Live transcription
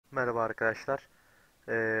Merhaba arkadaşlar.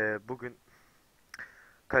 Bugün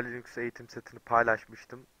Kali Linux eğitim setini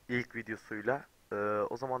paylaşmıştım ilk videosuyla.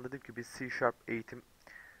 O zaman dedim ki bir C Sharp eğitim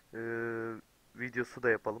e, videosu da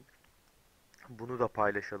yapalım. Bunu da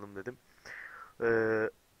paylaşalım dedim. Ee,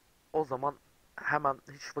 O zaman hemen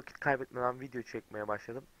hiç vakit kaybetmeden video çekmeye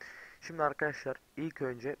başladım. Şimdi arkadaşlar ilk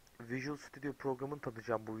önce Visual Studio programını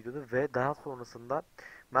tanıtacağım bu videoda ve daha sonrasında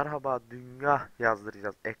Merhaba Dünya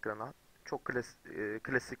yazdıracağız ekrana. Çok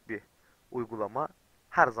klasik bir uygulama.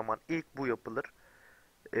 Her zaman ilk bu yapılır.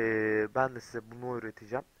 Ben de size bunu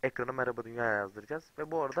öğreteceğim. Ekrana Merhaba Dünya yazdıracağız.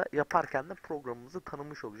 Ve bu arada yaparken de programımızı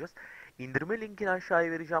tanımış olacağız. İndirme linkini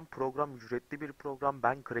aşağıya vereceğim. Program ücretli bir program.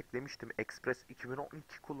 Ben cracklemiştim. Express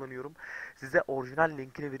 2012 kullanıyorum. Size orijinal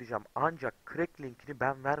linkini vereceğim. Ancak crack linkini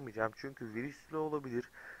ben vermeyeceğim. Çünkü virüslü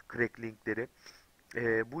olabilir crack linkleri.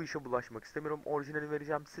 Bu işe bulaşmak istemiyorum. Orijinali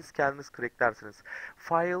vereceğim. Siz kendiniz cracklersiniz.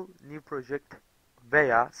 File, New Project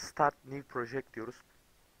veya Start New Project diyoruz.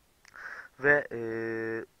 Ve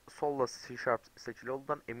solla C Sharp seçili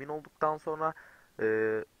olduğundan emin olduktan sonra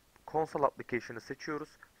Console Application'ı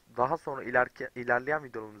seçiyoruz. Daha sonra ilerleyen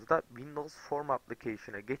videolarımızda Windows Form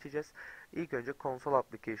Application'a geçeceğiz. İlk önce Console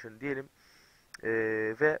Application diyelim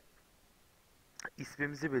ve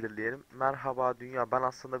ismimizi belirleyelim. Merhaba Dünya. Ben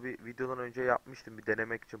aslında bir videodan önce yapmıştım bir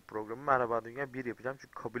denemek için programı. Merhaba Dünya 1 yapacağım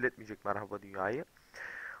çünkü kabul etmeyecek Merhaba Dünya'yı.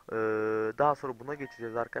 Daha sonra buna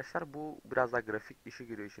geçeceğiz arkadaşlar. Bu biraz daha grafik işi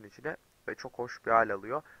giriyor işin içine ve çok hoş bir hal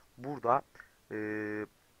alıyor. Burada ee,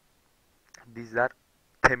 bizler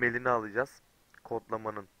temelini alacağız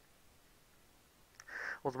kodlamanın.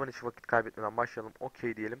 O zaman hiç vakit kaybetmeden başlayalım.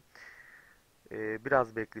 OK diyelim.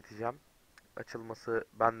 Biraz bekleteceğim. Açılması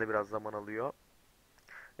bende biraz zaman alıyor.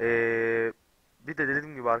 Bir de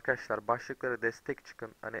dediğim gibi arkadaşlar başlıklara destek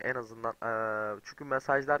çıkın. Hani en azından çünkü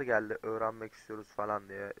mesajlar geldi öğrenmek istiyoruz falan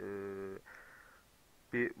diye.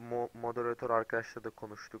 Bir moderatör arkadaşla da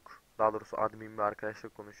konuştuk. Daha doğrusu admin bir arkadaşla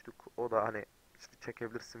konuştuk. O da hani işte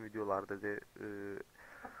çekebilirsin videolar dedi.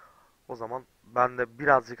 O zaman ben de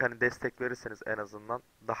birazcık hani destek verirseniz en azından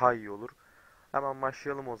daha iyi olur. Hemen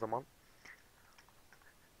başlayalım o zaman.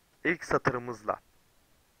 İlk satırımızla.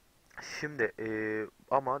 Şimdi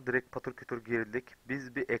ama direkt patır kütür girdik.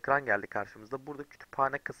 Biz bir ekran geldi karşımızda. Burada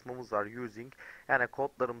kütüphane kısmımız var. Using. Yani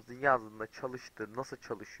kodlarımızın yazdığında çalıştı, nasıl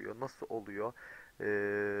çalışıyor, nasıl oluyor.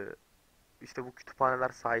 Eee İşte bu kütüphaneler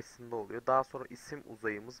sayesinde oluyor. Daha sonra isim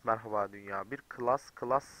uzayımız Merhaba Dünya. Bir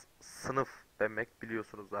class sınıf demek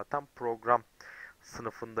biliyorsunuz zaten. Program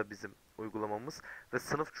sınıfında bizim uygulamamız. Ve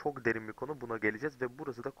sınıf çok derin bir konu. Buna geleceğiz. Ve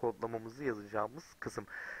burası da kodlamamızı yazacağımız kısım.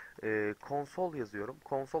 Konsol yazıyorum.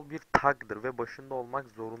 Konsol bir tagdır ve başında olmak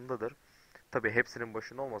zorundadır. Tabi hepsinin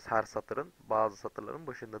başında olmaz. Her satırın, bazı satırların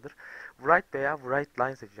başındadır. Write veya write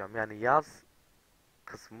line seçeceğim. Yani yaz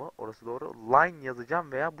kısmı orası doğru. Line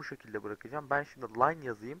yazacağım veya bu şekilde bırakacağım. Ben şimdi line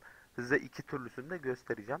yazayım. Size iki türlüsünü de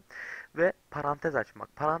göstereceğim. Ve parantez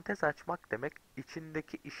açmak. Parantez açmak demek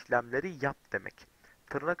içindeki işlemleri yap demek.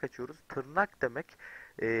 Tırnak açıyoruz. Tırnak demek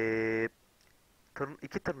ee,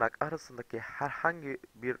 iki tırnak arasındaki herhangi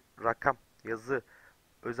bir rakam, yazı,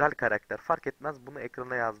 özel karakter fark etmez. Bunu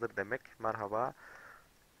ekrana yazdır demek. Merhaba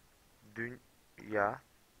dünya.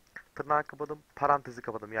 Tırnağı kapadım, parantezi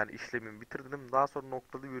kapadım. Yani işlemimi bitir dedim. Daha sonra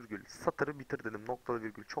noktalı virgül. Satırı bitir dedim. Noktalı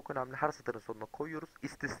virgül. Çok önemli. Her satırın sonuna koyuyoruz.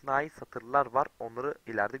 İstisnai satırlar var. Onları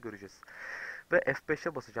ileride göreceğiz. Ve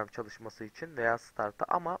F5'e basacağım çalışması için veya Start'a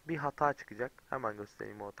ama bir hata çıkacak. Hemen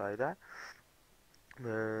göstereyim o hatayı da.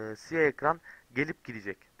 Siyah ekran gelip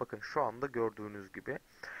gidecek. Bakın şu anda gördüğünüz gibi.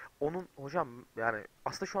 Onun hocam yani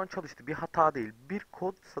aslında şu an çalıştı. Bir hata değil. Bir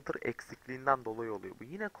kod satır eksikliğinden dolayı oluyor bu.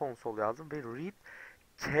 Yine konsol yazdım ve read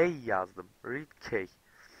K yazdım. Read K.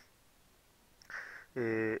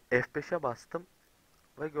 F5'e bastım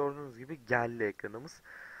ve gördüğünüz gibi geldi ekranımız.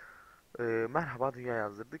 Merhaba Dünya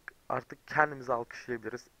yazdırdık. Artık kendimizi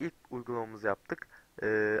alkışlayabiliriz. İlk uygulamamızı yaptık.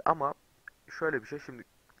 Ama şöyle bir şey şimdi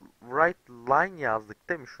write line yazdık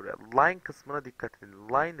değil mi şuraya? Line kısmına dikkat edin.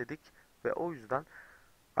 Line dedik ve o yüzden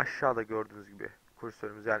aşağıda gördüğünüz gibi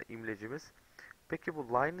kursörümüz yani imlecimiz. Peki bu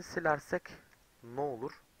line'ı silersek ne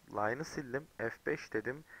olur? Line'ı sildim. F5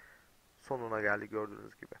 dedim. Sonuna geldi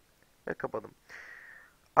gördüğünüz gibi. Ve kapadım.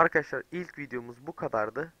 Arkadaşlar ilk videomuz bu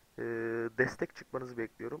kadardı. Destek çıkmanızı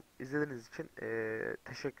bekliyorum. İzlediğiniz için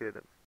teşekkür ederim.